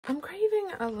I'm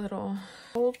craving a little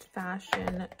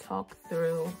old-fashioned talk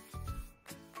through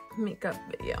makeup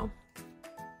video.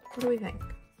 What do we think?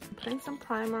 I'm putting some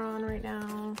primer on right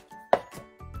now.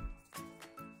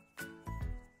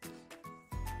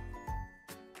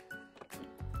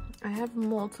 I have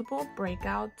multiple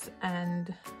breakouts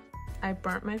and I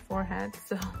burnt my forehead,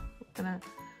 so I'm gonna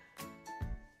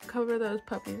cover those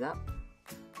puppies up.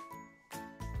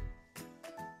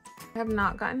 I have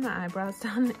not gotten my eyebrows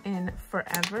done in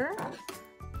forever.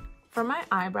 For my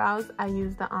eyebrows, I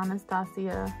use the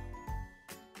Anastasia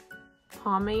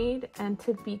pomade, and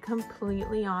to be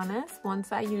completely honest,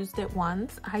 once I used it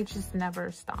once, I just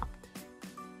never stopped.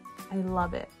 I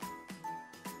love it.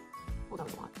 Hold on,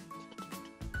 watch.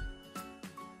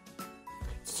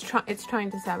 It's trying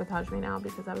to sabotage me now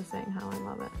because I was saying how I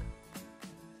love it.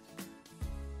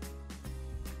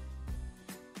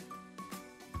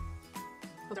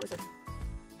 Oh, there was a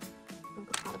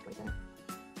product right there.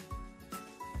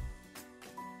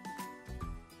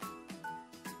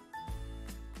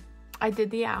 I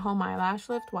did the at-home eyelash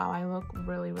lift. Wow, I look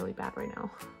really, really bad right now.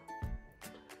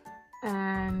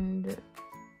 And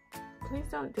please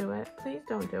don't do it. Please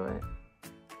don't do it.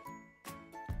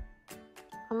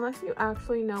 Unless you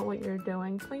actually know what you're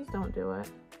doing, please don't do it.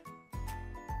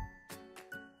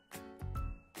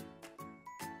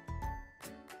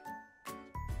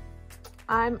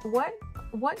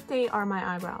 What date are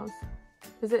my eyebrows?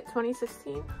 Is it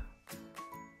 2016?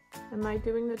 Am I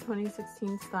doing the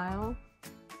 2016 style?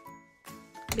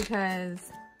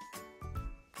 Because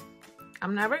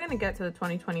I'm never gonna get to the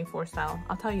 2024 style.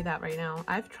 I'll tell you that right now.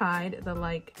 I've tried the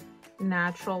like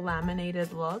natural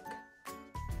laminated look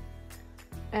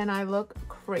and I look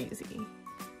crazy.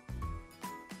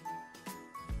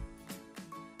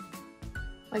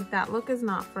 Like, that look is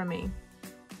not for me.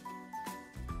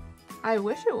 I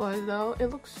wish it was though. It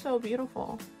looks so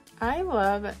beautiful. I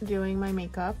love doing my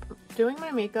makeup. Doing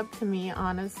my makeup to me,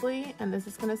 honestly, and this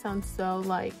is gonna sound so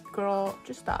like, girl,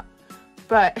 just stop.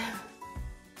 But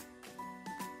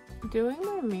doing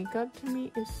my makeup to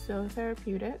me is so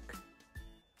therapeutic.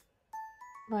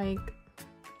 Like,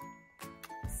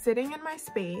 sitting in my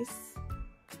space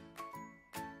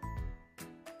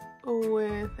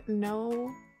with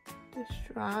no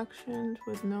distractions,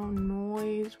 with no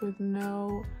noise, with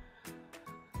no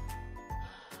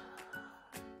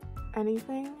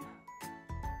anything,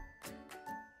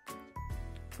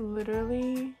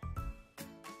 literally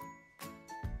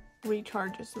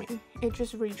recharges me. It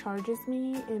just recharges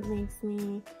me. It makes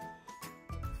me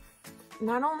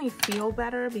not only feel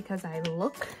better because I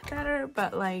look better,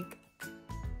 but like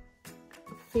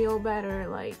feel better,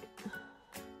 like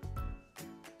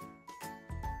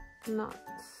not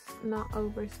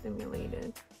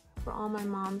overstimulated. For all my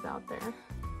moms out there,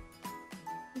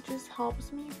 it just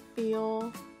helps me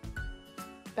feel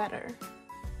better,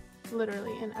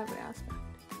 literally in every aspect.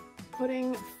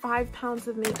 Putting 5 pounds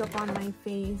of makeup on my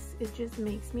face, it just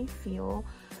makes me feel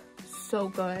so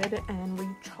good and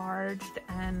recharged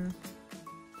and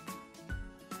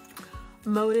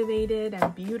motivated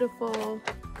and beautiful.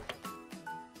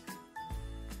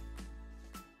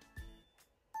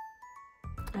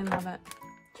 I love it.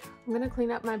 I'm gonna clean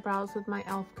up my brows with my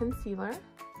e.l.f. concealer.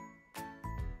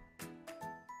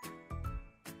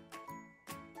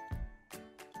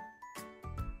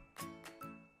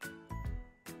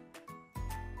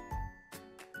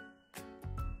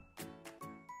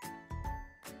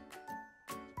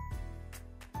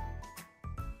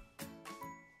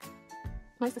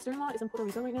 My sister-in-law is in Puerto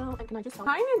Rico right now, and can I just tell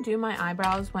you? I'm trying to do my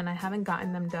eyebrows when I haven't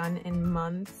gotten them done in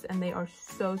months and they are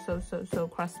so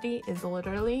crusty is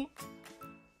literally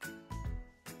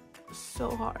so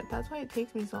hard. That's why it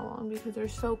takes me so long, because they're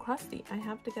so crusty. I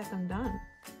have to get them done.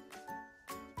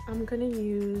 I'm gonna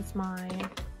use my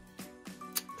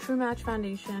True Match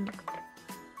foundation.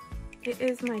 It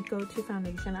is my go-to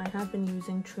foundation. I have been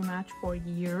using True Match for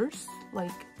years,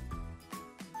 like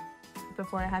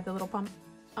before I had the little pump.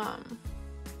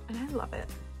 And I love it.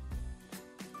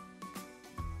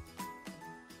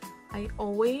 I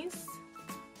always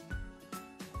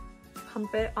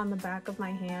pump it on the back of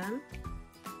my hand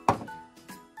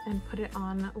and put it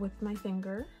on with my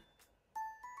finger.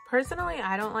 Personally,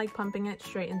 I don't like pumping it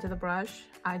straight into the brush.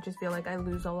 I just feel like I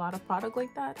lose a lot of product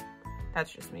like that.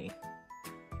 That's just me.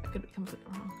 I could be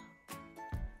completely wrong.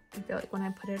 I feel like when I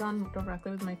put it on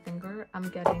directly with my finger, I'm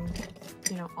getting,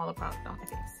 you know, all the product off my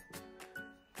face.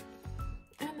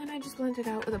 And then I just blend it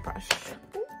out with a brush.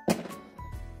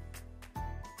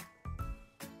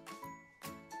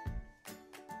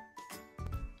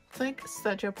 It's like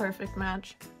such a perfect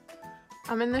match.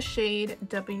 I'm in the shade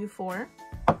W4.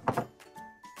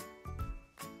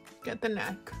 Get the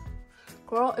neck.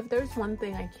 Girl, if there's one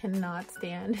thing I cannot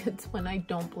stand, it's when I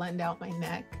don't blend out my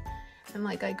neck. And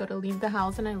like I go to leave the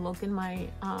house and I look in my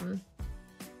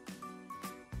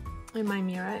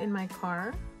mirror in my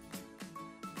car.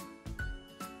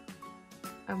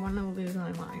 I want to lose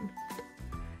my mind.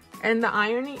 And the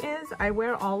irony is I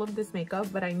wear all of this makeup,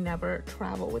 but I never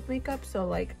travel with makeup. So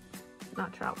like,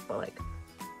 not travel, but like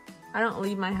I don't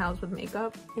leave my house with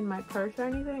makeup in my purse or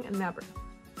anything, and never.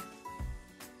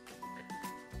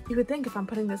 You would think if I'm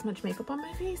putting this much makeup on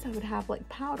my face, I would have like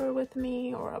powder with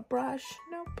me or a brush.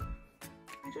 Nope.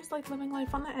 I just like living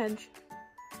life on the edge.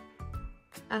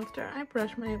 After I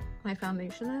brush my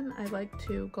foundation in, I like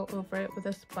to go over it with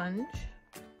a sponge.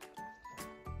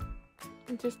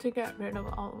 Just to get rid of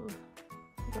all of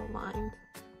the lines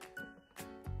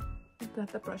that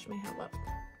the brush may have left.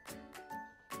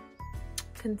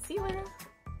 Concealer.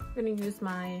 I'm going to use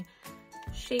my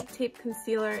Shape Tape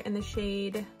Concealer in the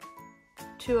shade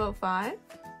 205.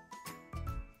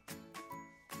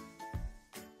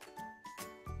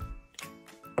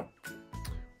 I'm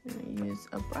going to use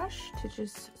a brush to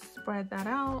just spread that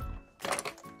out.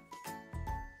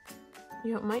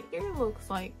 You know, my ear looks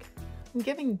like I'm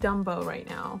giving Dumbo right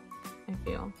now, I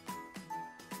feel.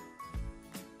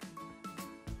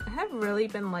 I have really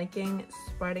been liking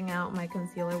spreading out my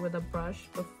concealer with a brush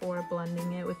before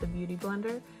blending it with the Beauty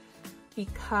Blender,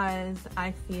 because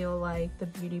I feel like the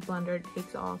Beauty Blender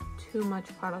takes off too much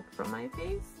product from my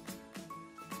face.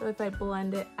 So if I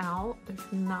blend it out, there's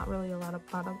not really a lot of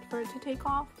product for it to take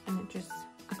off, and it just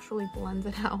actually blends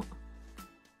it out.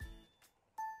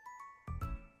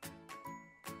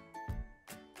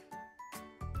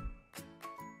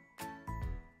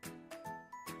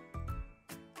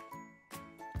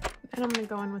 And I'm gonna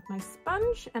go in with my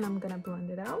sponge and I'm gonna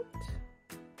blend it out.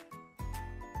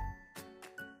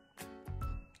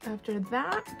 After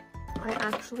that, I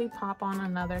actually pop on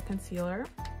another concealer.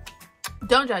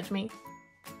 Don't judge me.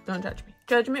 Don't judge me.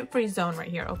 Judgment-free zone right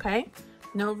here, okay?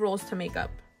 No rules to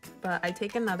makeup. But I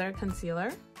take another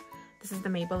concealer. This is the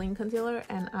Maybelline concealer,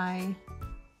 and I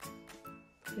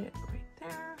put it right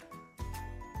there.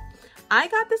 I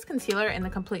got this concealer in the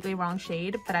completely wrong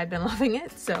shade, but I've been loving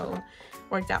it, so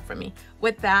worked out for me.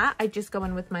 With that, I just go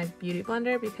in with my Beauty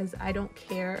Blender because I don't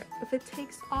care if it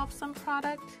takes off some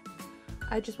product.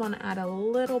 I just want to add a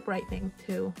little brightening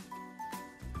to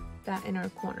that inner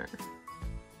corner.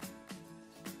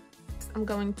 I'm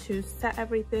going to set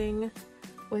everything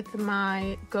with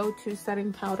my go-to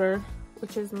setting powder,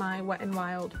 which is my Wet n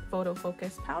Wild Photo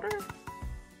Focus powder.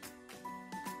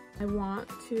 I want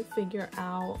to figure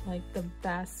out like the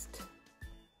best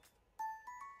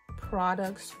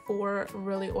products for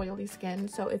really oily skin.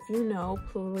 So if you know,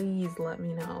 please let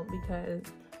me know, because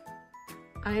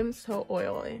I am so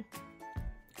oily.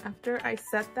 After I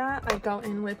set that, I go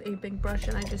in with a big brush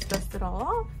and I just dust it all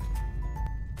off.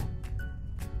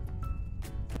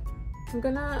 I'm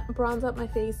gonna bronze up my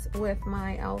face with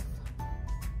my e.l.f.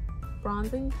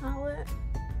 bronzing palette.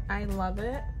 I love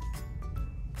it.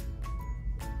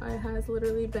 It has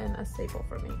literally been a staple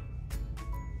for me.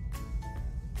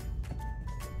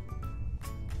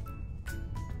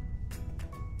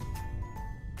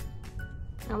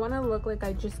 I want to look like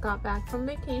I just got back from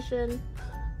vacation.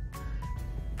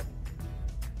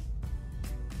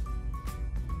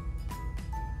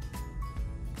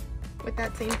 With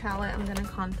that same palette, I'm going to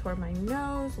contour my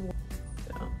nose.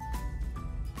 So.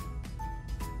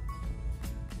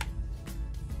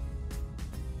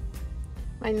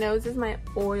 My nose is my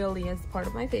oiliest part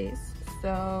of my face,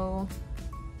 so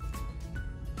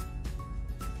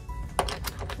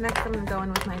next I'm going to go in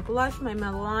with my blush, my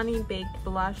Milani Baked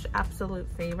Blush, absolute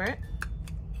favorite.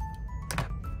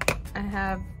 I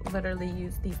have literally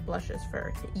used these blushes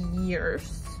for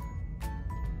years.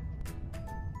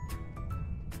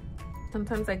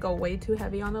 Sometimes I go way too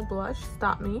heavy on a blush.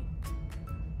 Stop me.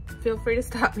 Feel free to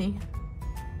stop me.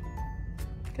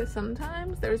 Because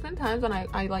sometimes, there's been times when I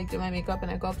like do my makeup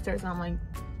and I go upstairs and I'm like,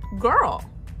 girl,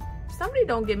 somebody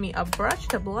don't give me a brush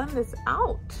to blend this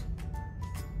out.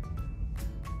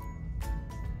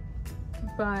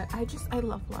 But I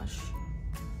love blush.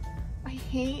 I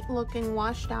hate looking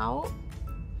washed out.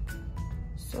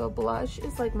 So blush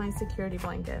is like my security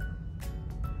blanket.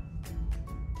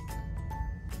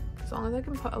 As long as I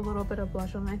can put a little bit of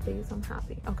blush on my face, I'm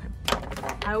happy. Okay.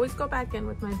 I always go back in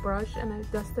with my brush and I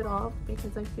dust it off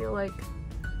because I feel like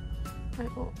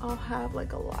I'll have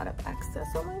like a lot of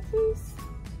excess on my face.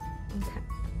 Okay.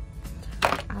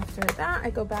 After that, I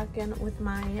go back in with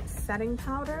my setting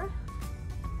powder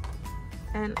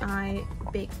and I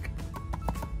bake.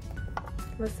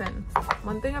 Listen,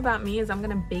 one thing about me is I'm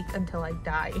gonna bake until I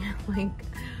die. Like,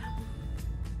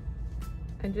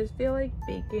 I just feel like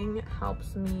baking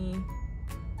helps me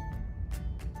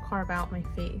carve out my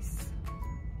face.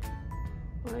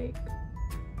 Like,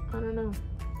 I don't know.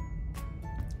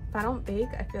 If I don't bake,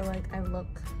 I feel like I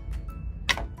look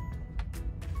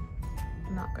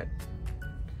not good.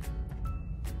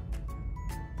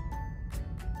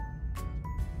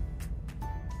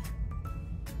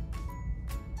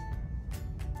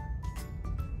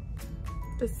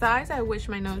 The size I wish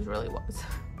my nose really was.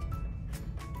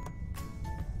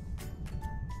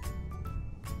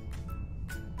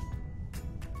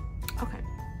 Okay.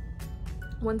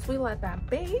 Once we let that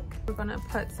bake, we're gonna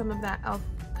put some of that e.l.f.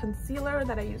 concealer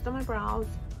that I used on my brows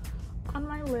on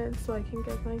my lid so I can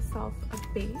give myself a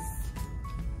base.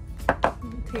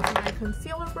 I'm gonna take my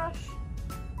concealer brush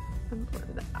and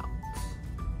blend it out.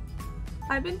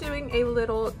 I've been doing a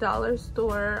little dollar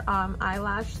store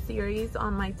eyelash series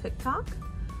on my TikTok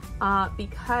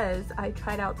because I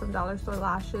tried out some dollar store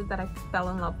lashes that I fell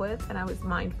in love with and I was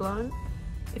mind blown.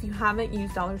 If you haven't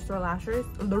used dollar store lashes,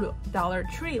 Dollar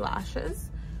Tree lashes,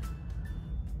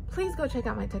 please go check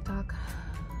out my TikTok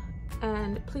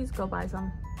and please go buy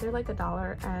some. They're like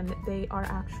 $1 and they are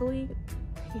actually,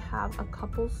 they have a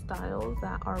couple styles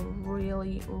that are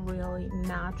really, really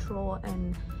natural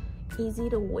and easy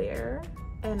to wear,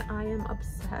 and I am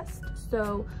obsessed.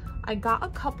 So I got a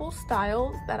couple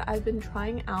styles that I've been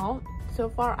trying out. So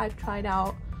far I've tried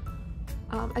out,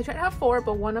 I tried out 4,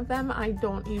 but one of them I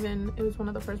don't even, it was one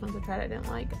of the first ones I tried I didn't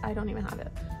like. I don't even have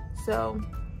it. So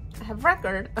I have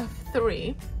record of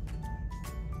 3.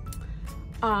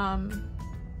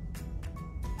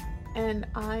 And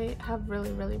I have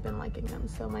really, really been liking them.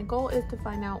 So my goal is to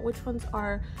find out which ones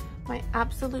are my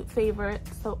absolute favorite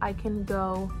so I can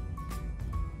go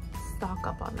stock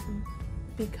up on them.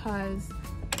 Because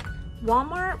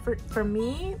Walmart, for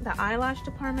me, the eyelash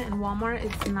department in Walmart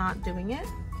is not doing it.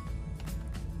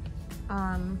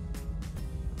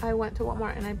 I went to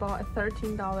Walmart and I bought a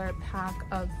 $13 pack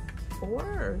of 4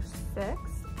 or 6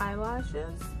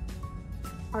 eyelashes,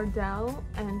 Ardell,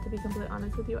 and to be completely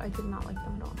honest with you, I did not like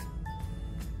them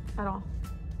at all.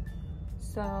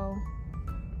 So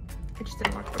it just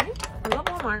didn't work for me. I love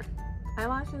Walmart.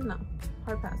 Eyelashes, no,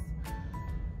 hard pass.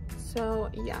 So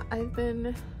yeah, I've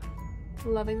been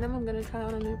loving them. I'm gonna try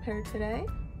on a new pair today.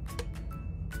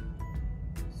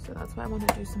 So that's why I want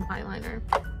to do some eyeliner.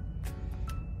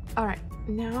 All right,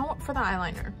 now for the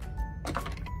eyeliner.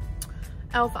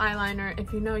 e.l.f. eyeliner,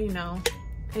 if you know, you know.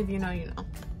 If you know, you know.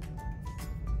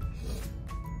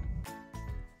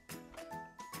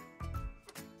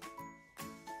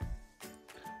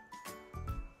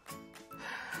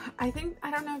 I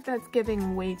don't know if that's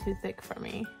giving way too thick for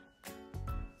me.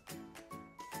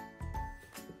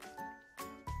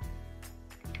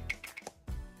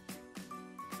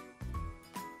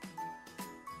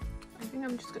 I think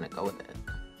I'm just gonna go with it.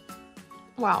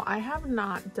 Wow, I have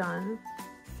not done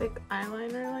thick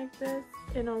eyeliner like this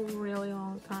in a really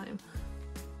long time.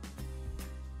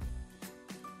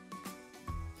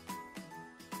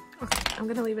 Okay, I'm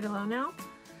gonna leave it alone now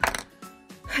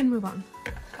and move on.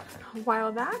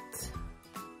 While that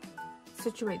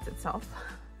situates itself,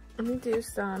 let me do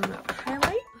some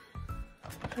highlight.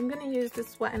 I'm gonna use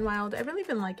this Wet n Wild. I've really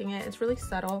been liking it. It's really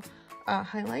subtle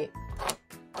highlight.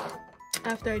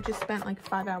 After I just spent like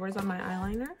 5 hours on my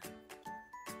eyeliner.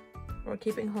 We're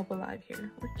keeping hope alive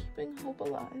here. We're keeping hope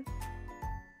alive. I'm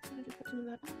gonna just put some of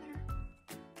that on there.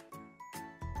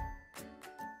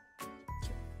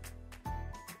 Cute.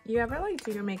 You ever like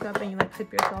do your makeup and you like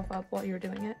hype yourself up while you're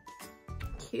doing it?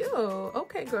 Cute.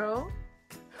 Okay, girl.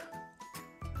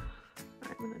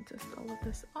 Alright, I'm gonna dust all of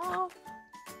this off.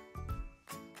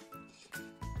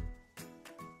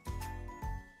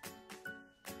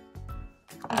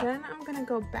 Then I'm gonna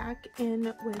go back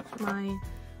in with my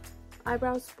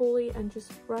eyebrow spoolie and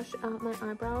just brush out my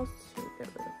eyebrows to get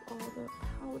rid of all the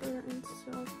powder and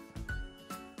stuff.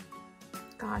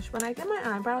 Gosh, when I get my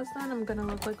eyebrows done, I'm gonna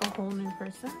look like a whole new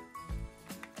person.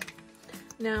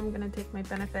 Now I'm gonna take my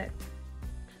Benefit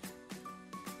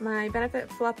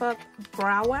Fluff Up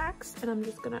Brow Wax, and I'm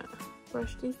just gonna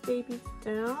brush these babies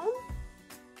down.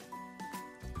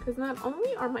 Because not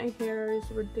only are my hairs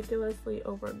ridiculously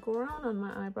overgrown on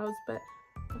my eyebrows, but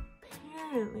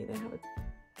apparently they have a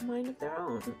mind of their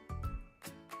own.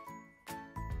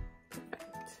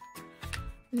 Perfect.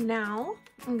 Now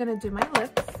I'm gonna do my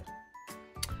lips.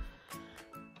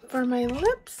 For my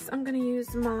lips, I'm gonna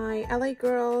use my LA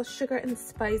Girl Sugar and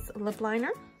Spice lip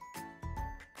liner.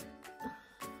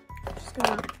 I'm just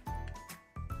gonna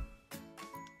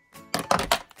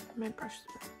my brush.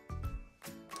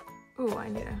 Ooh, I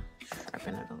need to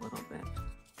sharpen it a little bit.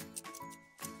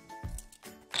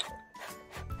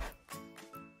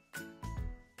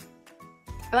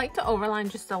 I like to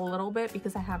overline just a little bit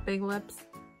because I have big lips.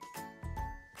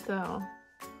 So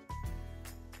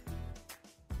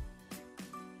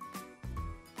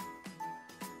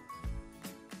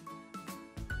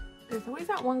there's always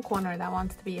that one corner that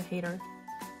wants to be a hater.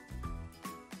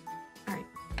 All right.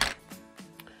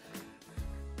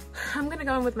 I'm gonna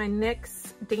go in with my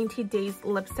NYX Dainty Days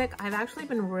lipstick. I've actually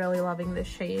been really loving this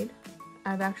shade.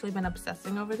 I've actually been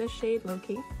obsessing over this shade,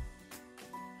 low-key.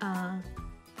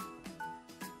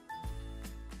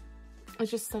 It's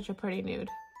just such a pretty nude.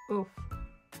 Oof.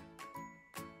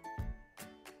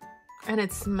 And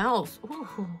it smells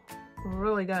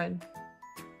really good.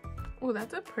 Oh,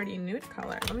 that's a pretty nude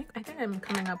color. I think I'm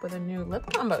coming up with a new lip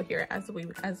combo here as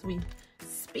we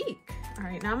speak. All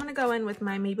right, now I'm gonna go in with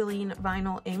my Maybelline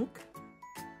Vinyl Ink.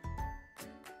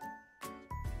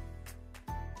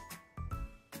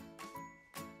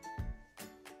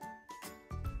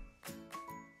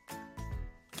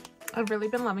 I've really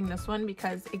been loving this one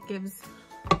because it gives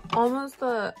almost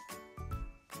the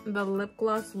lip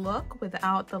gloss look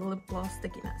without the lip gloss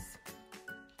stickiness.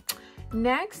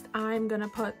 Next, I'm gonna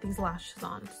put these lashes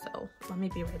on, so let me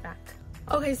be right back.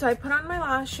 Okay, so I put on my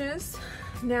lashes.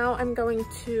 Now I'm going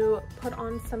to put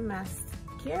on some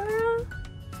mascara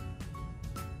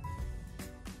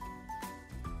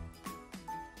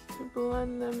to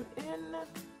blend them in.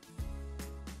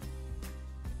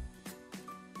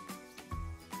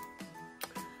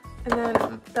 And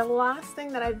then the last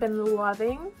thing that I've been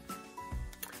loving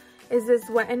is this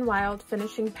Wet n Wild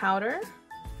finishing powder.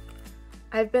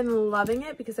 I've been loving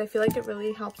it because I feel like it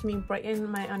really helps me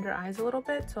brighten my under eyes a little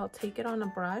bit. So I'll take it on a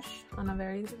brush, on a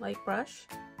very light brush,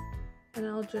 and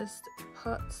I'll just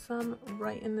put some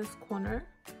right in this corner.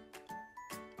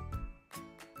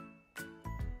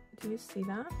 Do you see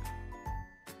that?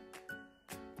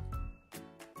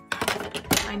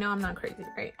 I know I'm not crazy,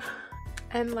 right?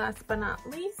 And last but not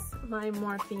least, my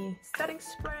Morphe setting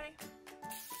spray.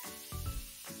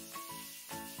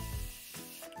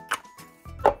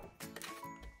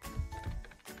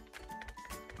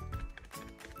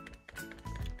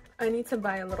 I need to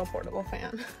buy a little portable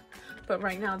fan, but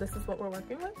right now this is what we're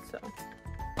working with, so.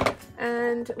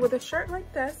 And with a shirt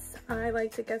like this, I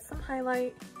like to get some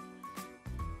highlight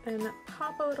and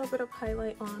pop a little bit of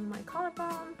highlight on my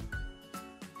collarbone.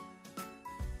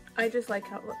 I just like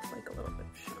how it looks like a little bit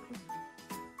of shine.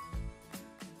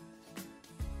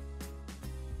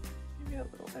 Maybe a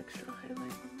little extra highlight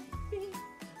on my feet.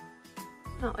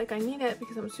 Not like I need it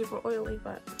because I'm super oily,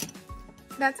 but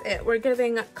that's it. We're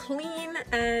getting clean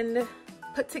and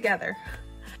put together.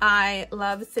 I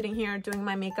love sitting here doing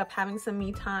my makeup, having some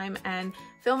me time and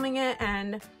filming it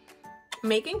and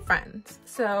making friends.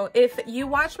 So if you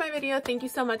watched my video, thank you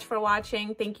so much for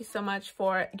watching. Thank you so much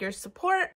for your support.